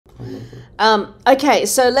Okay,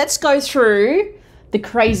 so let's go through the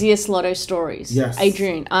craziest Lotto stories. Yes.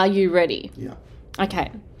 Adrian, are you ready? Yeah.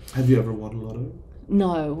 Okay. Have you ever won Lotto?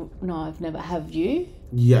 No, I've never. Have you?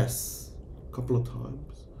 Yes. A couple of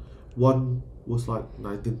times. One was like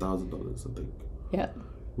 $19,000, I think. Yeah.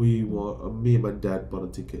 We won, me and my dad bought a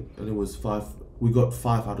ticket, and it was 5. We got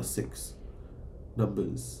 5 out of 6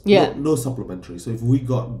 numbers. Yeah. No supplementary. So if we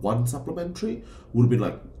got one supplementary, would have been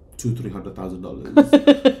like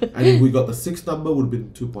 $200,000-$300,000. And if we got the 6th number, would have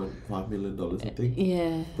been $2.5 million, I think.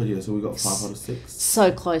 Yeah. But yeah, so we got 5 out of 6.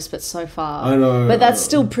 So close, but so far. I know. But that's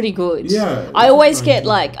still pretty good. Yeah. I always get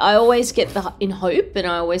the in hope, and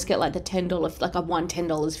I always get like the $10. Like I've won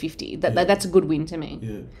 $10.50. That's a good win to me.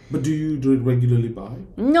 Yeah. But do you do it regularly buy?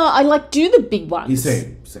 No, I like do the big ones.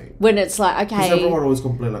 Same. When it's like, okay. Because everyone always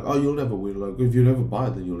complain like, oh, you'll never win. Like, if you never buy,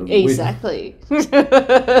 then you'll never win. Exactly.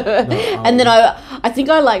 And then I think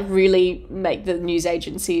I like really make the news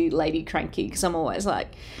agency lady cranky because I'm always like,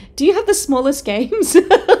 do you have the smallest games?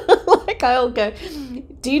 Like I'll go,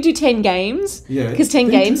 do you do 10 games? Yeah. Because 10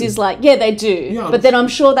 games is like, yeah, they do. Yeah, but then I'm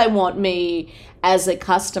sure they want me as a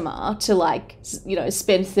customer to like,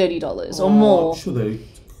 spend $30 or more. I'm sure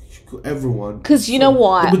everyone. Because you know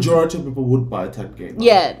why? The majority of people would buy a 10 game.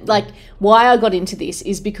 Yeah, like why I got into this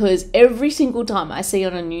is because every single time I see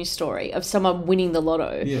on a news story of someone winning the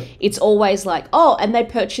Lotto, it's always like, oh, and they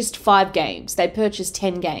purchased 5 games. They purchased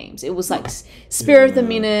 10 games. It was like Spirit of the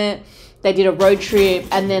Minute. They did a road trip,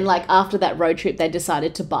 and then like after that road trip, they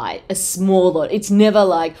decided to buy a small lot. It's never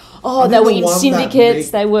like, oh, they were in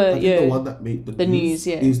syndicates. The one that made the news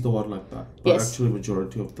is the one like that. But actually,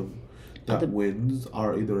 majority of them that wins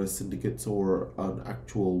are either as syndicates or an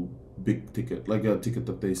actual big ticket, like a ticket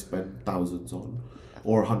that they spend thousands on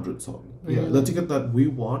or hundreds on. Really? Yeah, the ticket that we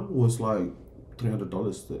won was like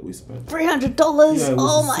 $300 that we spent. $300? Yeah,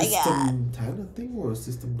 oh my System God. 10, I think, or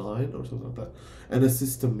System 9 or something like that. And a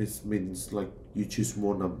system means like you choose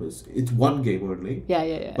more numbers. It's one game only.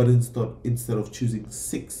 Yeah. But instead of choosing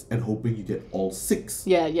 6 and hoping you get all 6.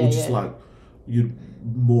 Yeah. Which is like you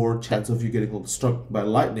more chance of you getting struck by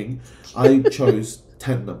lightning. I chose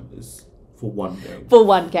 10 numbers for one game. For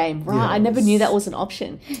one game, right? Yes. I never knew that was an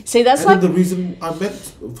option. See, that's and the reason I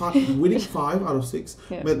meant winning 5 out of 6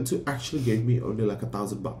 meant to actually gave me only like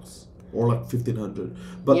 $1,000 or like $1,500.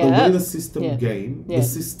 But the way the system the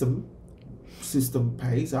system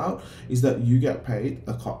pays out is that you get paid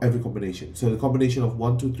every combination. So the combination of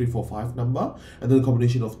 1, 2, 3, 4, 5 number, and then the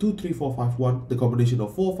combination of 2, 3, 4, 5, 1, the combination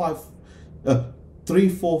of 4, 5, 3,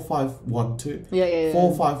 4, 5, 1, 2,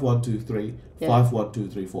 4, 5, 1, 2, 3, 5, 1, 2,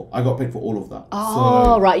 3, 4. I got paid for all of that.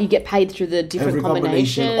 Oh, so right. You get paid through the different every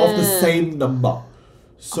combination of the same number.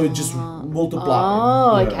 So it just multiply.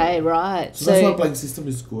 Oh, okay, right. So that's why playing system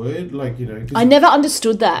is good. Like, I never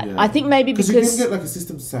understood that. I think maybe because you can get like a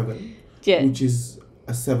system 7, which is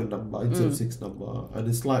a 7 number instead of 6 number, and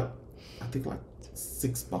it's like I think like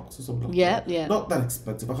 $6 or something like that. Yeah. Not that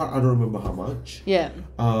expensive. I don't remember how much. Yeah.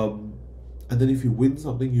 And then if you win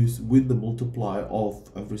something, you win the multiply of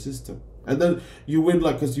every system. And then you win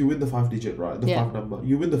because you win the 5 digit, right? The 5 number.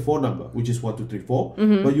 You win the 4 number, which is 1, 2, 3, 4.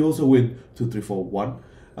 But you also win 2, 3, 4, 1.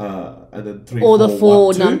 And then 3, all 4, the 4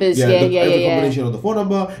 1, 2. numbers. Every combination of the 4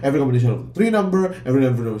 number, every combination of the 3 number, every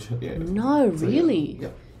combination. No, really? Yeah.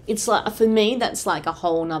 It's like, for me, that's like a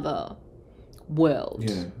whole nother world.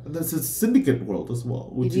 Yeah, and that's a syndicate world as well,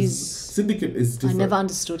 which syndicate is different. I never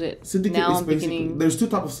understood it. Syndicate now is basically there's 2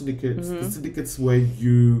 types of syndicates. The syndicates where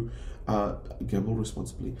you gamble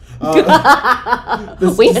responsibly. We are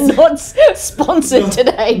not sponsored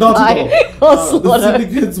today by the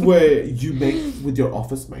syndicates where you make with your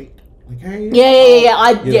office mate. Like,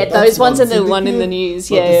 hey, those ones are the one in the news.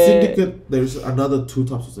 But the syndicate, there's another 2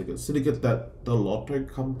 types of syndicate. Syndicate that the Lotto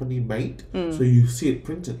company made, so you see it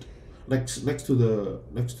printed. Next to the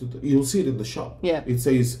you'll see it in the shop. Yeah. It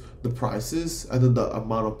says the prices and then the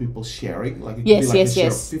amount of people sharing. Like it could be like a share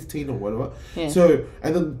of 15 or whatever. Yeah. So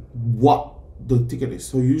and then what the ticket is.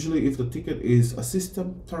 So usually if the ticket is a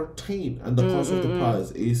system 13 and the cost of the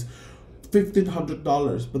prize is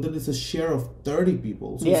 $1,500, but then it's a share of 30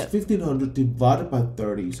 people. So it's 1,500 divided by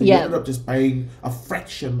 30. So you end up just paying a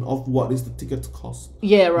fraction of what is the ticket's cost.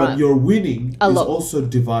 Yeah, right. But your winning is also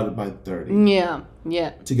divided by 30.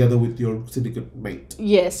 Yeah. Together with your syndicate mate.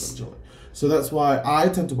 Yes. So that's why I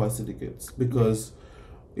tend to buy syndicates, because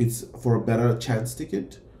it's for a better chance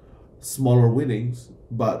ticket, smaller winnings,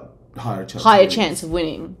 but higher chance of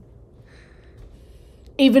winning.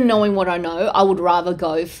 Even knowing what I know, I would rather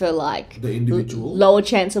go for like the individual lower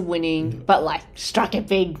chance of winning, but like strike it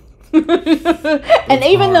big. And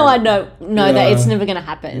even though I know that it's never going to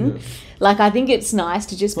happen, like I think it's nice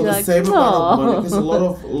to just be like, same amount of money, because a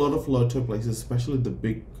lot of Lotto places, especially the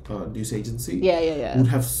big news agency, would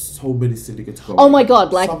have so many syndicates going. Oh my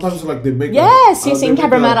god! Like sometimes, like they make in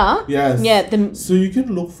Cabramatta. So you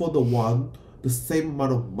can look for the same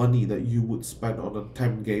amount of money that you would spend on a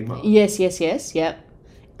 10 gamer. Yep.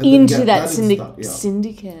 Into that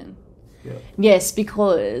syndicate. Yeah. Yes,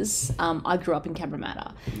 because I grew up in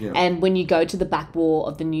Cabramatta, and when you go to the back wall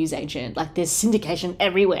of the newsagent, like there's syndication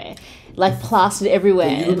everywhere, like plastered everywhere,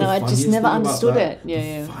 and I just never understood it.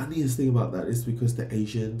 The funniest thing about that is because the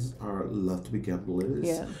Asians love to be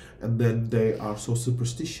gamblers, and then they are so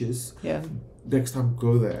superstitious. Next time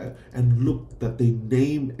go there and look that they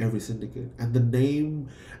name every syndicate, and the name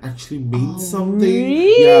actually means something.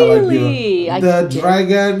 Really? Yeah, like the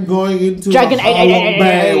dragon going into Dragon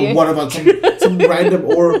 888, whatever, some random,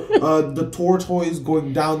 or the tortoise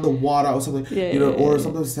going down the water or something. Or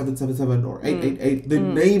sometimes 777 or 888. They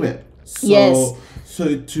name it. So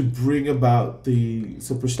to bring about the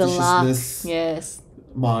superstitiousness.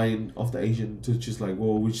 Mind of the Asian to just like,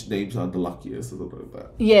 well, which names are the luckiest or something like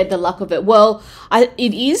that. Yeah, the luck of it. Well,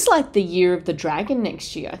 it is like the year of the dragon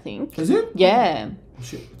next year, I think. Is it? Yeah. Oh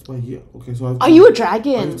shit, it's my year. Okay, so are you a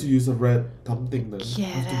dragon? I have to use a red something then. I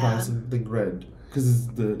have to buy something red.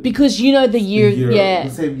 Because you know the year, the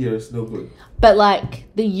same year is no good. But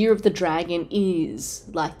like the year of the dragon is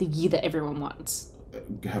like the year that everyone wants.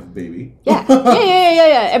 Have a baby. Yeah.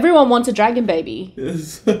 Everyone wants a dragon baby.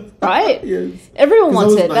 Yes. Right? Yes. Everyone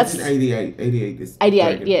wants it. 1988. 88 is 88,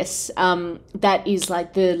 dragon. yes. That is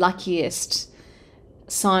like the luckiest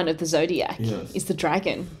sign of the zodiac. Yes. Is the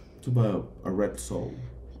dragon. To buy a red soul.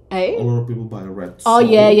 Eh? A lot of people buy a red soul. Oh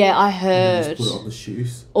yeah, I heard. And just put it on the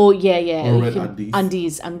shoes. Oh yeah. Or red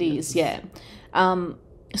undies. Undies, yeah.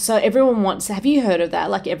 So everyone wants. Have you heard of that?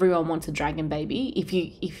 Like everyone wants a dragon baby.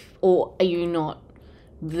 Or are you not?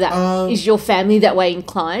 Is your family that way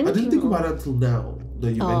inclined? I didn't think about it until now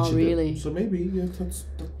that you mentioned really? it. So maybe that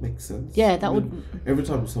makes sense. Yeah, would. Every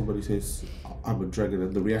time somebody says I'm a dragon,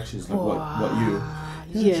 and the reaction is like, "What you?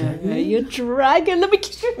 You're a dragon. Let me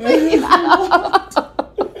kiss your face."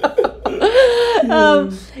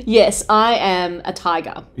 Yes, I am a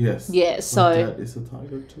tiger. Yes. Yeah, so my dad is a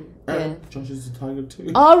tiger too. Josh is a tiger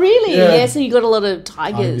too. Oh, really? Yeah, so you got a lot of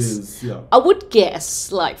tigers. Yeah. I would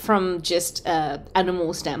guess, like from just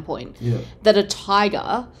animal standpoint, that a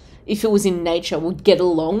tiger, if it was in nature, would get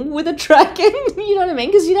along with a dragon. You know what I mean?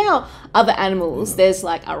 Because you know how other animals, there's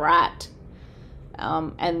like a rat.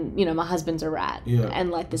 And my husband's a rat, and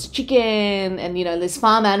like there's chicken, and there's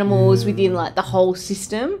farm animals within like the whole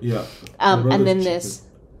system. And then there's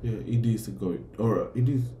Indy's a goat, or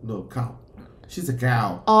Indy's cow. She's a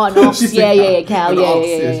cow. Oh no, cow,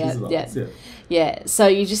 yeah. So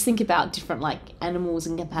you just think about different like animals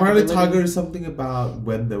and compatibility. Apparently, tiger is something about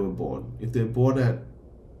when they were born. If they're born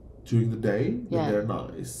during the day, then they're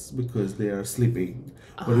nice because they are sleeping.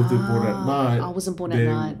 But if they're born at night, I wasn't born at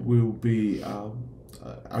night. They will be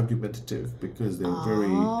argumentative because they're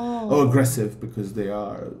very aggressive because they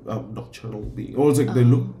are nocturnal beings. Or it's like they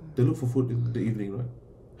look for food in the evening, right?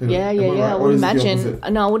 Yeah. Right? I would imagine.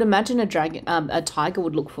 No, I would imagine a a tiger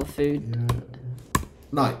would look for food. Yeah.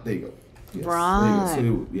 Night. There you go. Yes, right. There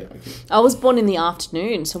you go. So, okay. I was born in the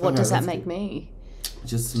afternoon. So what does that make me?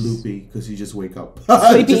 Just loopy because you just wake up.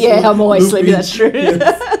 Sleepy, I'm always sleepy. That's true. Yes.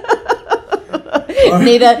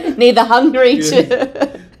 neither hungry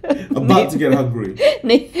about to get hungry.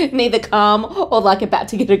 Neither calm or like about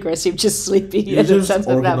to get aggressive, just sleepy. You're just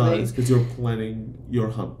organized because you're planning your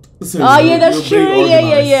hunt. So that's true.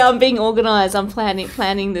 Yeah. I'm being organized. I'm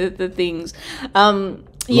planning the things.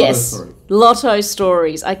 Yes, Lotto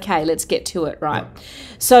stories. Okay, let's get to it. Right. Yeah.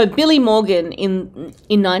 So Billy Morgan in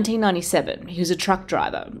 1997, he was a truck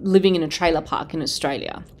driver living in a trailer park in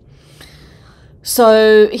Australia.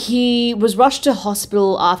 So he was rushed to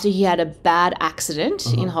hospital after he had a bad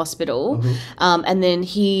accident in hospital, and then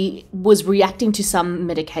he was reacting to some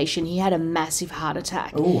medication. He had a massive heart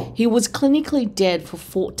attack. Oh. He was clinically dead for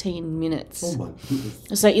 14 minutes. Oh my goodness.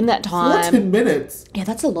 So in that time... 14 minutes? Yeah,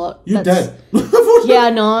 that's a lot. You're dead. Yeah, I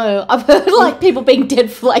know. I've heard like people being dead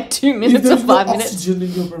for like 2 minutes or 5 minutes. Oxygen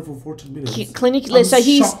in your brain for 14 minutes. Clinically, so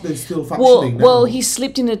he's shocked they're still functioning now. Well, he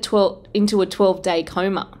slipped into a 12-day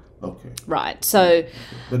coma. Okay. Right. So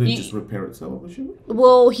but it just repair itself, I'm assuming?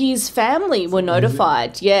 Well, his family were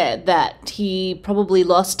notified, that he probably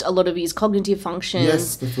lost a lot of his cognitive functions.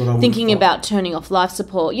 Yes, that's what I would thinking about turning off life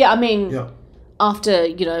support. Yeah, I mean, after,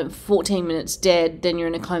 14 minutes dead, then you're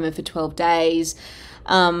in a coma for 12 days.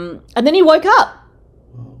 And then he woke up.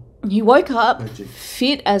 Wow. He woke up Magic.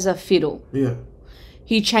 fit as a fiddle. Yeah.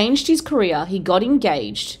 He changed his career. He got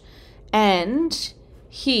engaged, and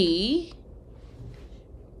he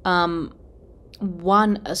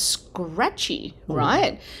won a scratchy,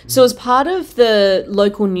 right? So as part of the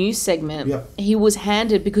local news segment, he was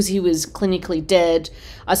handed, because he was clinically dead,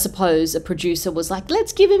 I suppose a producer was like,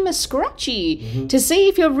 let's give him a scratchy to see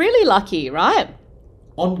if you're really lucky, right?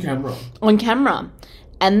 On camera. On camera.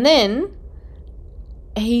 And then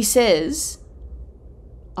he says,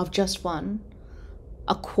 I've just won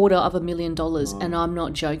 $250,000 and I'm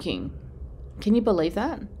not joking. Can you believe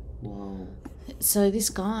that? Wow. So this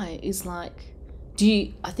guy is like,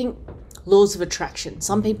 I think laws of attraction.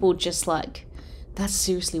 Some people just like, that's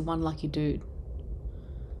seriously one lucky dude.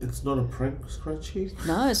 It's not a prank scratchy?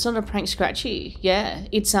 No, it's not a prank scratchy. Yeah.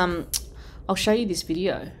 It's, I'll show you this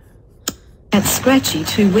video. At Scratchy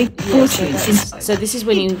 2 week fortunes. So this is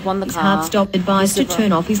when he won the car. His heart stopped, advised to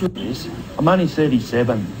turn off his... I'm only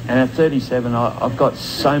 37, and at 37 I've got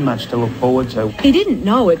so much to look forward to. He didn't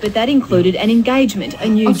know it, but that included an engagement, a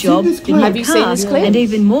new job, a new Have you seen this clip? and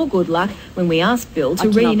even more good luck when we asked Bill to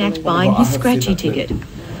reenact buying his Scratchy ticket.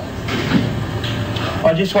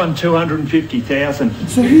 I just won 250,000.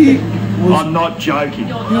 So he was... I'm not joking.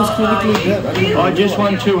 He was clinically dead. I just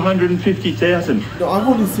won 250,000. No, I've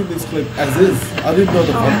only seen this clip as is. I didn't know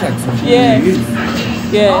the context of who he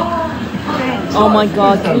is. Yeah. Oh my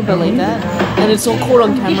God, can you believe that? And it's all caught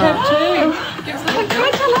on camera.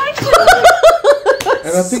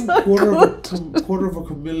 And I think quarter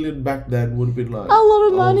of a million back then would have been like a lot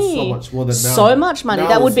of money. So much more than now. So much money. Now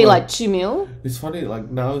that would be like 2 mil. It's funny, like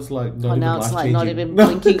now it's like not Oh, even now it's like life-changing. not even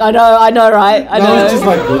blinking. I know, right? I know. Now it's just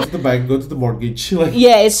like go to the bank, go to the mortgage. Like,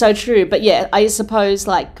 yeah, it's so true. But yeah, I suppose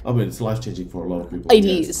like I mean, it's life-changing for a lot of people. It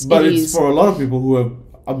is. But it it's is. for a lot of people who have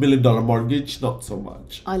 $1 million mortgage, not so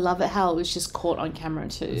much. I love it how it was just caught on camera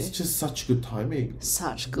too. It's just such good timing.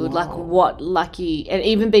 Such good. Wow. Like what lucky, and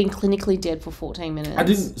even being clinically dead for 14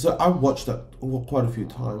 minutes. So I watched that quite a few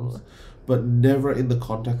times, but never in the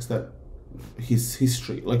context that his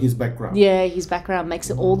history, like his background. Yeah, his background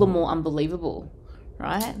makes it all the more unbelievable,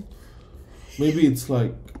 right? Maybe it's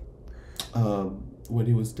like when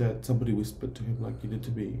he was dead, somebody whispered to him like, you need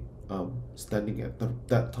to be standing at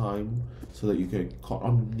that time so that you get caught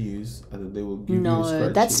on the news, and then they will give you a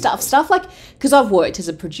scratchy. That's stuff like, because I've worked as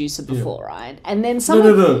a producer before, right? And then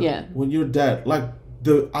No. Yeah. When you're dead, like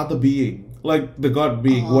the other being, like the God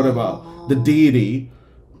being, whatever, the deity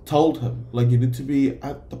told him, like, you need to be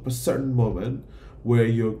at a certain moment where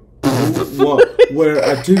you're where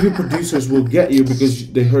TV producers will get you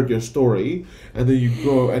because they heard your story, and then you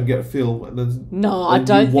go and get film, and then I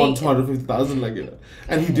don't you won think 250,000, like,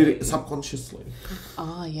 and he did it subconsciously.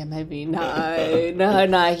 Oh yeah, maybe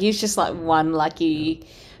no. He's just like one lucky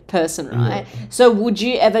person, right? Yeah. So would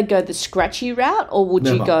you ever go the scratchy route, or would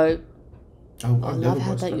you go? I love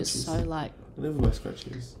how that you're so like. I never buy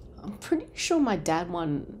scratchies. I'm pretty sure my dad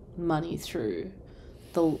won money through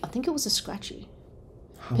I think it was a scratchy.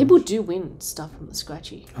 People do win stuff from the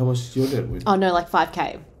scratchy. How much did your dad win? Oh no, like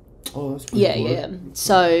 5K. Oh, that's pretty good. Yeah.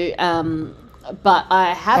 So, but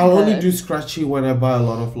I have. I'll only do scratchy when I buy a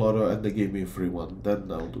lot of Lotto and they give me a free one. Then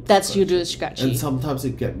I'll do. You do a scratchy. And sometimes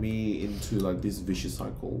it get me into like this vicious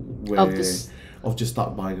cycle where of just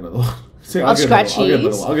start buying another one. See, I'll get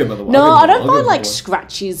another one. No, I don't find like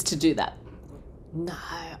scratchies to do that. No,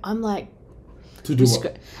 I'm like. To do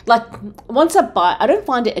what? Like, once I buy, I don't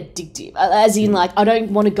find it addictive. As in, like, I don't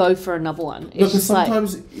want to go for another one. It's because just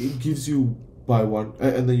sometimes it gives you buy one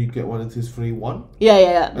and then you get one into this free one.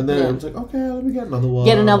 Yeah. And then it's like, okay, let me get another one.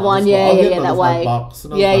 Get another one, yeah, that way.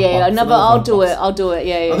 I'll do it,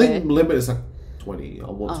 yeah. I think limit is like 20. I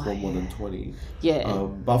want to go more than 20. Yeah.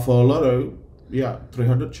 But for a Lotto, yeah,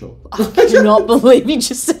 300 sure. I cannot believe you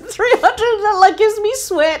just said 300. That like gives me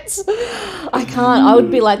sweats. I can't. I would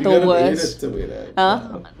be like the worst.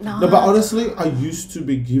 No, but honestly, I used to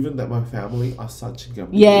be given that my family are such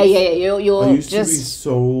gamblers. Yeah. You're I used just to be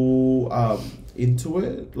so into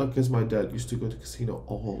it. Like, because my dad used to go to casino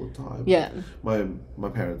all the time. Yeah. My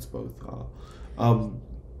parents both are.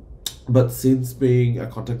 But since being a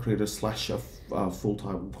content creator / a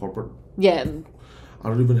full-time corporate. Yeah. I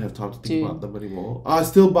don't even have time to think about them anymore. I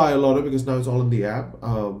still buy a lot because now it's all in the app.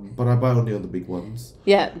 But I buy only on the big ones.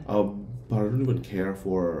 Yeah. But I don't even care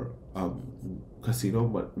for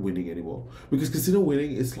casino winning anymore, because casino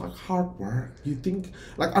winning is like hard work. You think,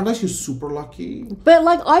 like, unless you're super lucky. But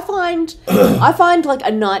like I find like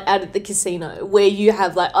a night out at the casino where you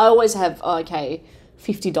have like, I always have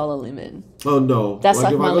 $50 limit. Oh no, that's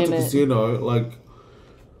like if my I go limit. To casino, like,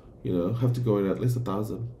 have to go in at least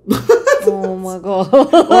 1,000. Oh my god!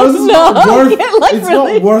 It's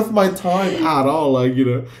not worth my time at all. Like, you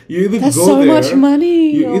know, you either That's go so there. much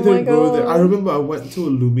money. You oh either my go god. there. I remember I went to a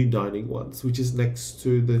Lumi Dining once, which is next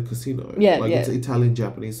to the casino. It's Italian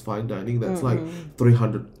Japanese fine dining. That's like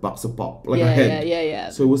 $300 a pop, like a head. Yeah.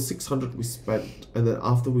 So it was 600 we spent, and then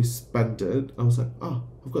after we spent it, I was like,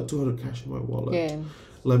 I've got 200 cash in my wallet. Yeah.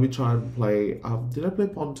 Let me try and play. Did I play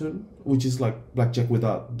Pontoon, which is like blackjack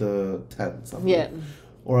without the tens? Yeah.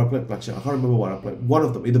 Or I played blackjack. I can't remember what I played. One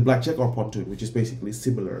of them, either blackjack or Pontoon, which is basically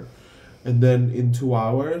similar. And then in 2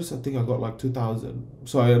 hours, I think I got like 2,000.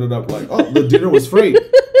 So I ended up like, the dinner was free.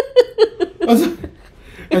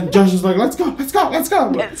 And Josh was like, let's go. Let's go.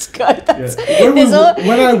 That's,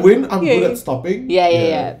 when I win, I'm good at stopping.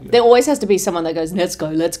 Yeah. There always has to be someone that goes, let's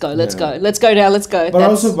go now, let's go. But I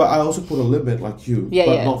also put a limit like you,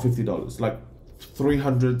 but not $50. Like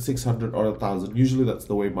 300, 600 or 1,000. Usually that's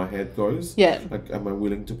the way my head goes. Yeah. Like, am I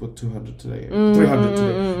willing to put 200 today? 300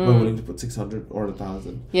 today? Am I willing to put 600 or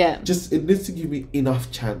 1,000? Yeah. Just, it needs to give me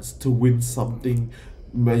enough chance to win something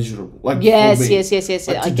measurable. Like, yes.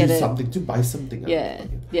 Like, I get it. Something, to buy something. Yeah.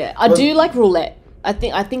 I do like roulette. I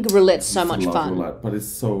think roulette's so much fun. Roulette, but it's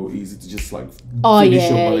so easy to just like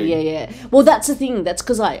finish your money. Yeah. Well, that's the thing. That's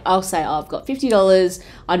because I'll say, I've got $50.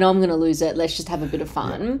 I know I'm going to lose it. Let's just have a bit of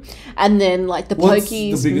fun. Yeah. And then like the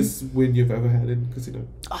pokies. What's the biggest win you've ever had in casino?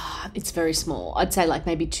 It's very small. I'd say like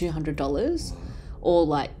maybe $200 or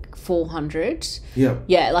like $400.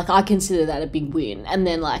 Yeah, like I consider that a big win. And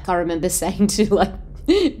then like I remember saying to like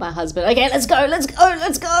my husband, okay, let's go.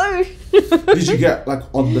 Did you get like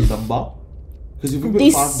on the number? Because if you put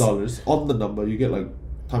 $5 on the number, you get like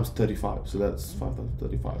times 35. So that's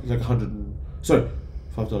 5,035. It's like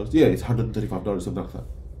 $5. Yeah, it's $135, something like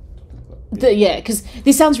that. Because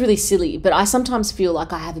this sounds really silly, but I sometimes feel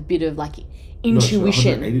like I have a bit of like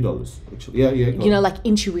intuition. $180 actually. Yeah. You know, like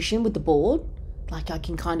intuition with the board. Like I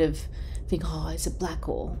can kind of think, is it black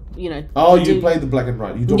or, you know. Oh, you play the black and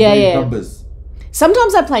white. You don't play numbers.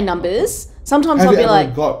 Sometimes I play numbers. Sometimes I'll be like.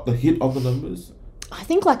 Have you ever got the hit of the numbers? I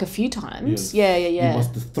think like a few times. Yeah. You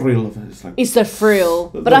must the thrill of it. It's the thrill.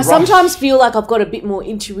 But I sometimes feel like I've got a bit more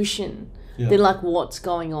intuition than like what's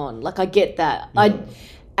going on. Like I get that. Yeah.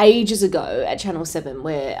 Ages ago at Channel 7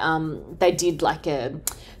 where they did like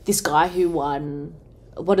this guy who won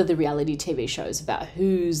one of the reality TV shows about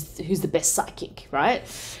who's the best psychic, right?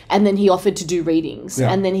 And then he offered to do readings.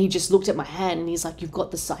 Yeah. And then he just looked at my hand and he's like, you've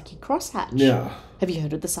got the psychic crosshatch. Yeah. Have you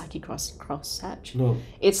heard of the psychic crosshatch? No.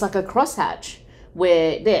 It's like a crosshatch.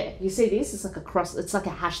 Where you see this, it's like it's like a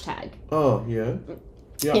hashtag. Oh, yeah.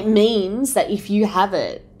 It means that if you have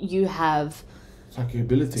it, you have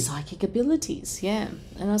psychic abilities, yeah.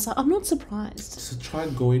 And I was like, I'm not surprised. So try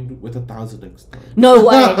and go in with 1,000 next time. No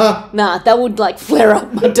way. Nah, that would like flare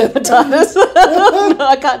up my dermatitis. No,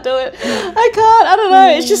 I can't do it. I don't know.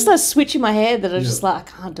 It's just a switch in my head that I'm just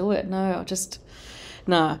like, I can't do it. No,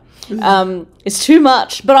 no. It's too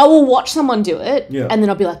much, but I will watch someone do it and then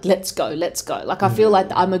I'll be like, let's go. Like I feel like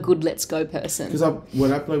I'm a good let's go person. Because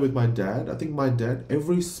when I play with my dad, I think my dad,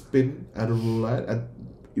 every spin at a roulette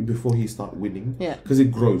before he start winning, because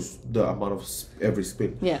it grows the amount of every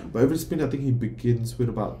spin. But every spin, I think he begins with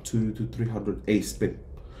about $200 to $300 a spin.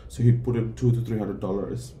 So he'd put in $200 to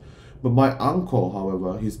 $300. But my uncle,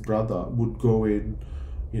 however, his brother, would go in,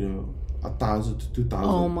 1,000 to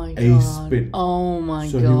 2,000 a spin. Oh my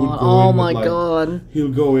god!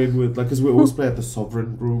 He'll go in with because we always play at the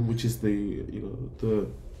Sovereign room, which is the.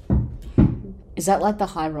 Is that like the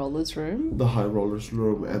high rollers room? The high rollers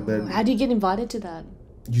room, and then. How do you get invited to that?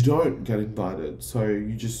 You don't get invited, so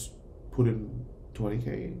you just put in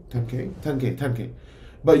 20K, 10K.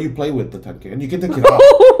 But you play with the 10K and you can take it out.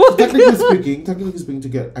 So technically speaking, to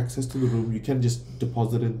get access to the room, you can just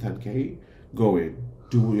deposit in 10K, go in,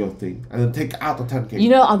 do your thing, and then take out the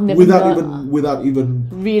 10K. I've never without even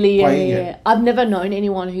really playing it. I've never known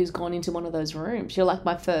anyone who's gone into one of those rooms. You're like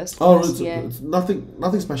my first. It's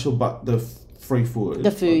nothing special, but the free food.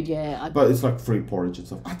 The food, but it's like free porridge and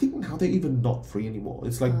stuff. I think now they're even not free anymore.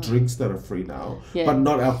 It's like drinks that are free now, but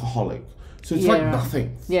not alcoholic. So it's like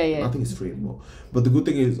nothing. Nothing is free anymore. But the good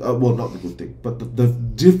thing is, not the good thing, but the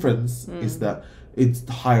difference is that it's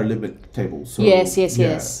the higher limit table. So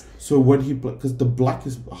yes. So when he because the black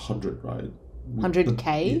is 100, right?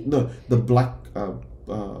 100K. No, the black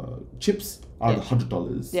chips are the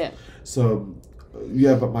 $100. Yeah. So.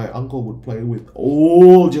 But my uncle would play with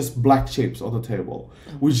all just black chips on the table,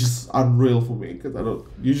 which is unreal for me because I don't.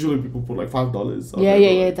 Usually people put like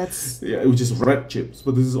 $5. That's. Yeah, it was just red chips,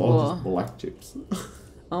 but this is all just black chips.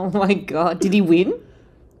 Oh my god! Did he win?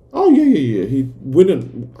 Oh yeah. He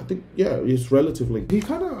won. I think he's relatively. He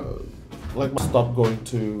kind of like stop going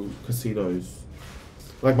to casinos.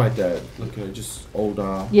 Like my dad, like just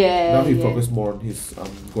older. Yeah. Now he focused more on his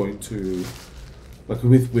going to, like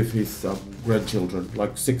with his grandchildren,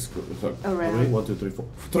 like 6. Like, around. 1, 2, 3, 4,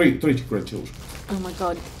 3 grandchildren. Oh my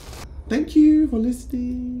god. Thank you for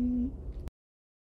listening.